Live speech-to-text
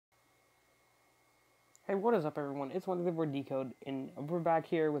Hey, what is up, everyone? It's Lil Uzi Vert Decode, and we're back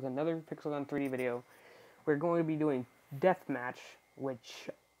here with another Pixel Gun 3D video. We're going to be doing Deathmatch, which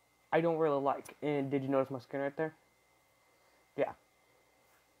I don't really like. And did you notice my skin right there? Yeah.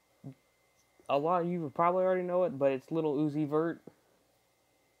 A lot of you would probably already know it, but it's Lil Uzi Vert.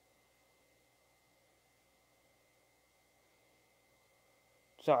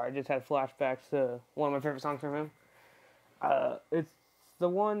 Sorry, I just had flashbacks to one of my favorite songs from him. It's the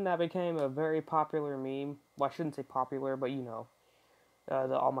one that became a very popular meme. Well, I shouldn't say popular, but you know.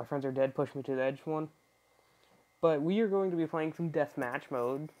 The All My Friends Are Dead, Push Me to the Edge one. But we are going to be playing some deathmatch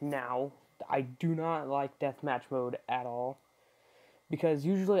mode now. I do not like deathmatch mode at all, because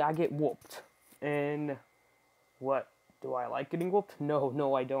usually I get whooped. And what? Do I like getting whooped?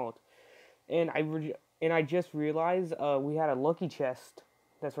 No, I don't. And I just realized we had a lucky chest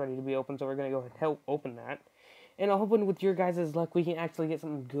that's ready to be opened, so we're gonna go ahead and help open that. And I'm hoping with your guys' luck we can actually get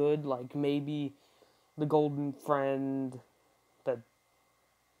something good, like maybe the golden friend, the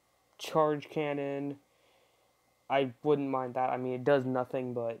charge cannon. I wouldn't mind that. I mean, it does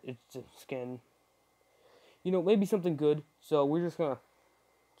nothing, but it's just skin. You know, maybe something good. So we're just going to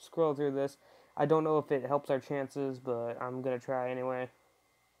scroll through this. I don't know if it helps our chances, but I'm going to try anyway.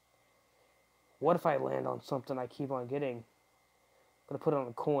 What if I land on something I keep on getting? I'm going to put it on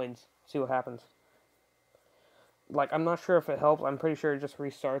the coins. See what happens. Like, I'm not sure if it helps. I'm pretty sure it just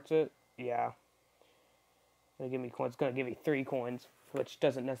restarts it. Yeah. It's going to give me coins. It's going to give me 3 coins, which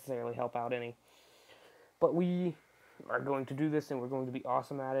doesn't necessarily help out any. But we are going to do this, and we're going to be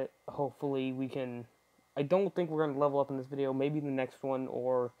awesome at it. Hopefully we can... I don't think we're going to level up in this video. Maybe the next one,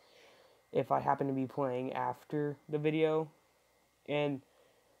 or if I happen to be playing after the video. And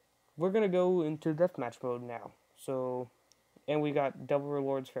we're going to go into deathmatch mode now. So, and we got double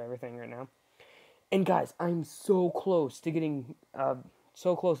rewards for everything right now. And guys, I'm so close to getting to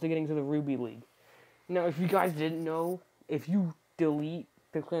the Ruby League. Now, if you guys didn't know, if you delete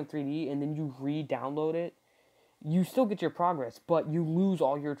Pixel Gun 3D and then you re-download it, you still get your progress, but you lose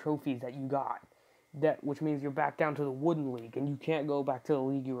all your trophies that you got. Which means you're back down to the wooden league, and you can't go back to the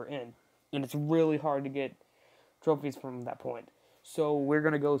league you were in. And it's really hard to get trophies from that point. So we're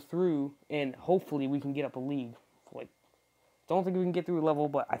gonna go through, and hopefully we can get up a league. Like, don't think we can get through a level,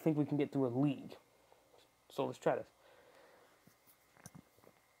 but I think we can get through a league. So let's try this.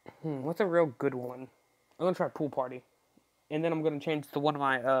 What's a real good one? I'm gonna try Pool Party. And then I'm going to change to one of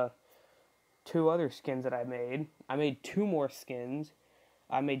my 2 other skins that I made. I made 2 more skins.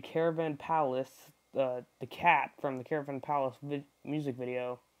 I made Caravan Palace, the cat from the Caravan Palace music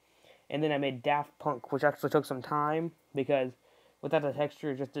video. And then I made Daft Punk, which actually took some time, because without the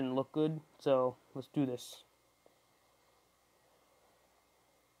texture it just didn't look good. So let's do this.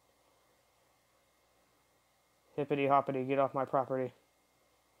 Hippity hoppity, get off my property.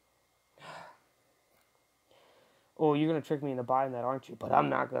 Oh, you're going to trick me into buying that, aren't you? But I'm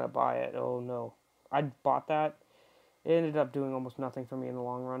not going to buy it. Oh, no. I bought that. It ended up doing almost nothing for me in the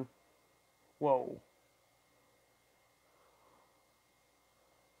long run. Whoa.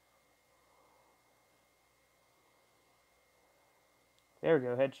 There we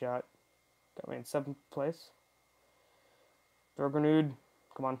go, headshot. Got me in 7th place. Throw grenade.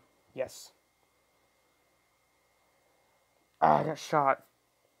 Come on. Yes. Ah, I got shot.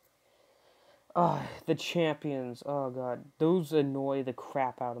 The champions. Oh, God. Those annoy the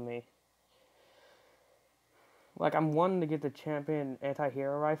crap out of me. Like, I'm wanting to get the champion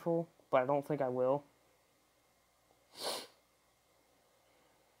anti-hero rifle, but I don't think I will.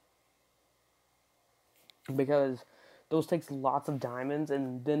 Because those takes lots of diamonds,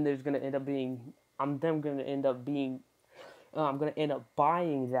 and then there's going to end up being... I'm going to end up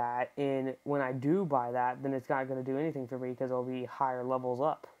buying that, and when I do buy that, then it's not going to do anything for me, because it'll be higher levels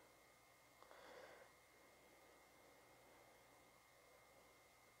up.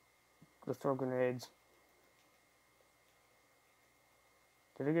 Let's throw grenades.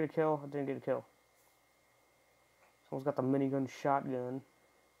 Did I get a kill? I didn't get a kill. Someone's got the Minigun Shotgun.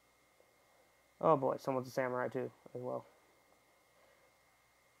 Oh boy, someone's a samurai too, as well.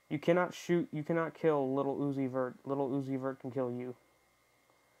 You cannot shoot, you cannot kill Lil Uzi Vert. Lil Uzi Vert can kill you.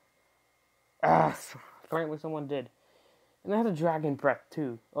 Ah, apparently someone did. And they had a dragon breath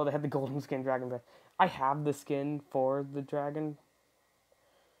too. Oh, they had the golden skin dragon breath. I have the skin for the dragon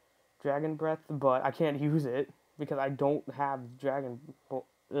breath, but I can't use it because I don't have dragon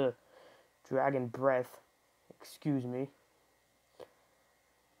breath. Excuse me.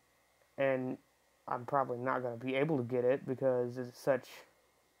 And I'm probably not going to be able to get it because it's such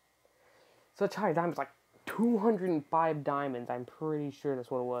high diamonds, like 205 diamonds. I'm pretty sure that's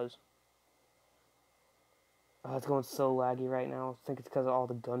what it was. Oh, it's going so laggy right now. I think it's because of all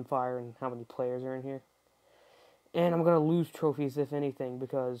the gunfire and how many players are in here. And I'm going to lose trophies, if anything,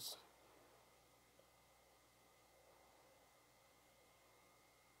 because...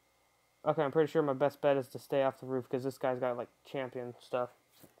 Okay, I'm pretty sure my best bet is to stay off the roof, because this guy's got, like, champion stuff.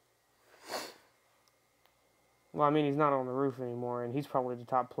 Well, I mean, he's not on the roof anymore, and he's probably the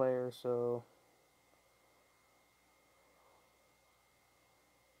top player, so...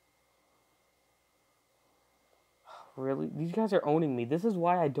 Really? These guys are owning me. This is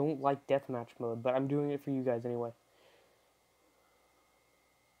why I don't like deathmatch mode, but I'm doing it for you guys anyway.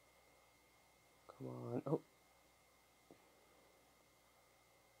 Come on. Oh.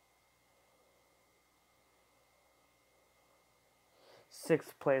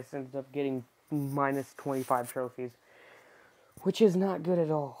 Sixth place ended up getting minus 25 trophies, which is not good at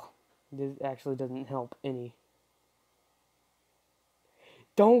all. This actually doesn't help any.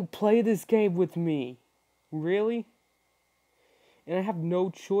 Don't play this game with me. Really? And I have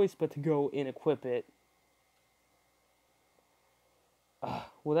no choice but to go and equip it.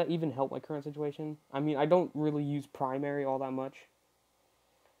 Will that even help my current situation? I mean, I don't really use primary all that much.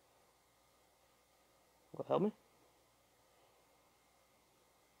 Will it help me?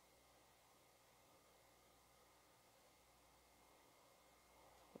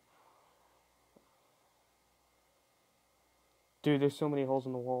 Dude, there's so many holes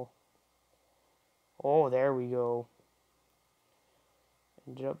in the wall. Oh, there we go.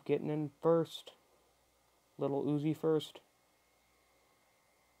 Ended up getting in first. Lil Uzi first.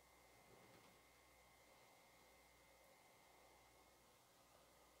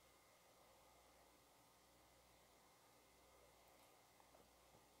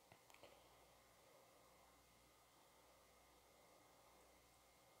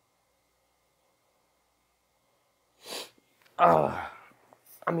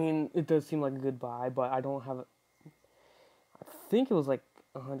 I mean, it does seem like a good buy, but I don't have it. I think it was like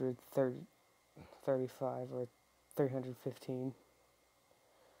 130, 35 or 315.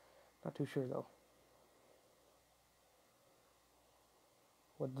 Not too sure though.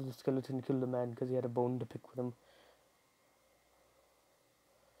 What did the skeleton kill the man because he had a bone to pick with him?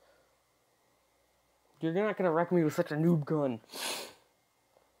 You're not gonna wreck me with such a noob gun.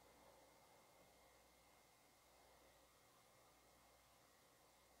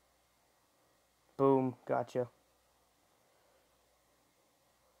 Boom, gotcha.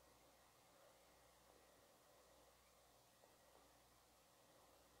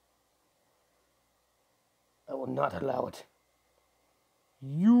 I will not allow it.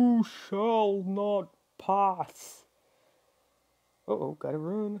 You shall not pass. Uh-oh, gotta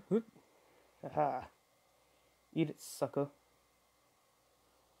run. Aha. Eat it, sucker.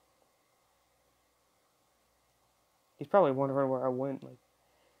 He's probably wondering where I went. Like,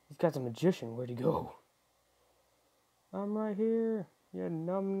 this guy's a magician. Where'd he go? I'm right here, you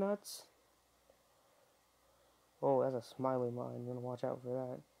numb nuts. Oh, that's a smiley line. You're gonna watch out for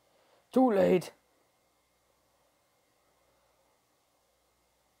that. Too late.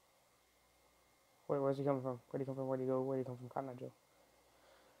 Wait, where's he coming from? Where'd he come from? Where'd he go? Where'd he come from? Cotton Eye Joe.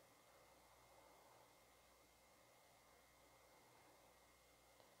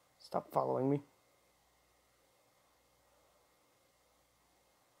 Stop following me.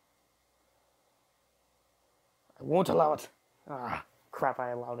 I won't allow it. Ah, crap,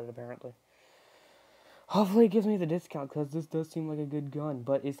 I allowed it apparently. Hopefully it gives me the discount, because this does seem like a good gun,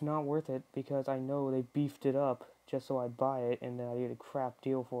 but it's not worth it, because I know they beefed it up just so I'd buy it, and then I'd get a crap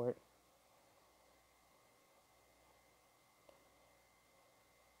deal for it.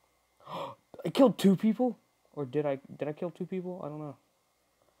 I killed 2 people? Or did I kill 2 people? I don't know.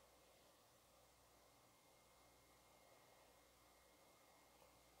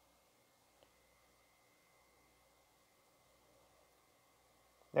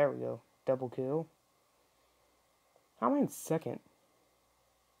 There we go. Double kill. How am I in second?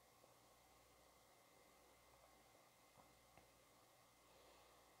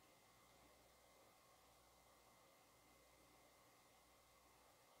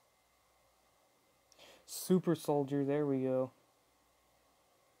 Super Soldier, there we go.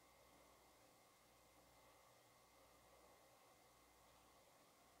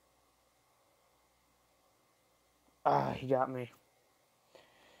 Ah, he got me.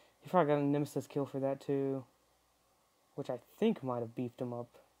 He probably got a Nemesis kill for that too. Which I think might have beefed him up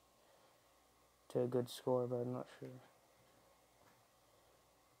to a good score, but I'm not sure.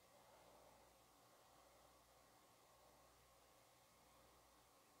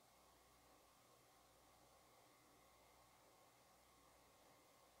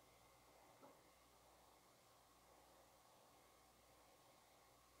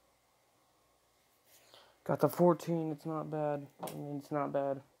 Got the 14, it's not bad. I mean, it's not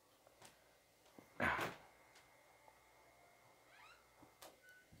bad.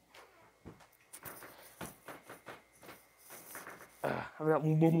 I've got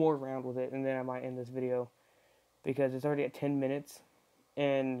one more round with it, and then I might end this video because it's already at 10 minutes,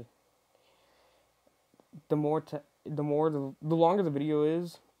 and the longer the video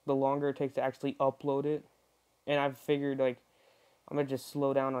is, the longer it takes to actually upload it. And I've figured like I'm gonna just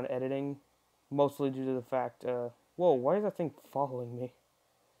slow down on editing, mostly due to the fact. Whoa, why is that thing following me?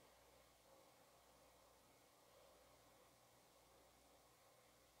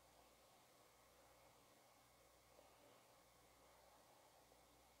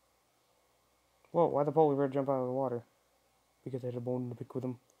 Whoa, why'd the polar bear jump out of the water? Because I had a bone to pick with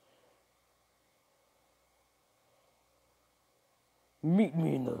him. Meet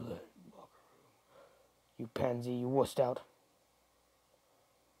me in the locker room. You pansy, you wussed out.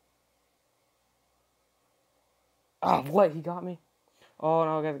 Ah, what? He got me? Oh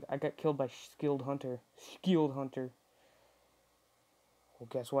no, I got killed by Skilled Hunter. Skilled Hunter. Well,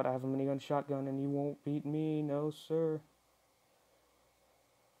 guess what? I have a minigun shotgun and you won't beat me, no sir.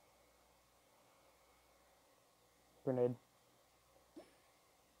 Grenade.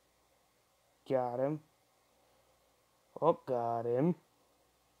 Got him. Oh, got him.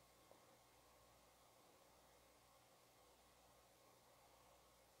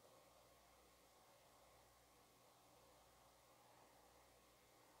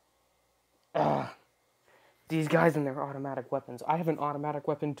 Ah, these guys and their automatic weapons. I have an automatic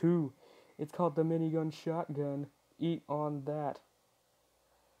weapon too. It's called the Minigun Shotgun. Eat on that.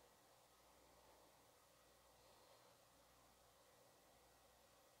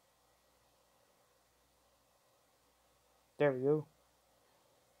 There we go.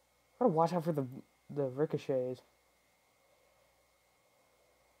 Gotta watch out for the ricochets.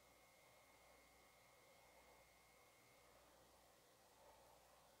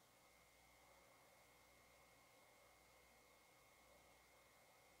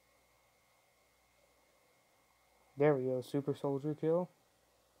 There we go. Super soldier kill.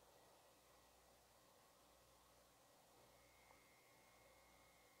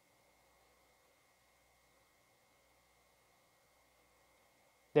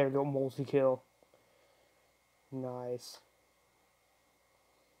 There we go. Multi kill. Nice.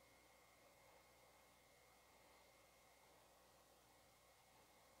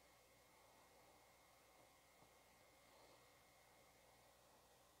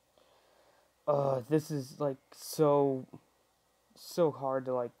 This is like so hard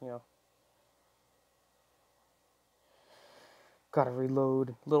to like, gotta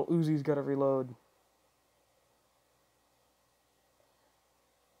reload. Lil Uzi's gotta reload.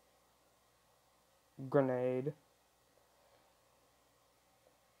 Grenade.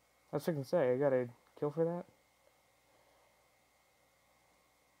 I was gonna say, I got a kill for that.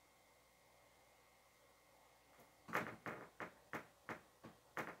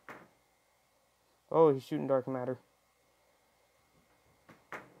 Oh, he's shooting dark matter.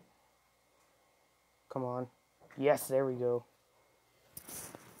 Come on. Yes, there we go.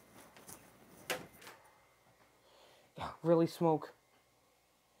 Really, smoke?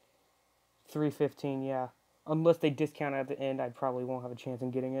 315, yeah. Unless they discount at the end, I probably won't have a chance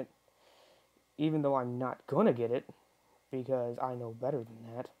in getting it. Even though I'm not gonna get it, because I know better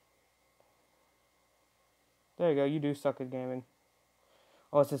than that. There you go, you do suck at gaming.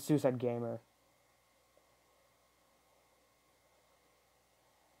 Oh, it's a Suicide Gamer.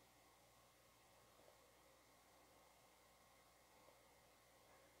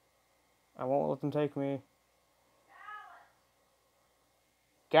 I won't let them take me.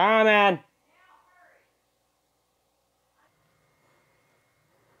 Coming!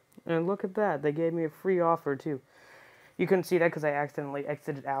 And look at that, they gave me a free offer too. You couldn't see that because I accidentally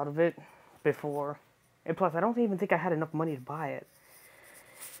exited out of it before. And plus, I don't even think I had enough money to buy it.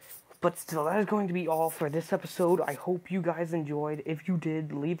 But still, that is going to be all for this episode. I hope you guys enjoyed. If you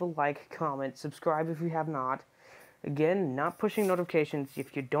did, leave a like, comment, subscribe if you have not. Again, not pushing notifications.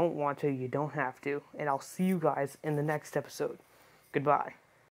 If you don't want to, you don't have to. And I'll see you guys in the next episode. Goodbye.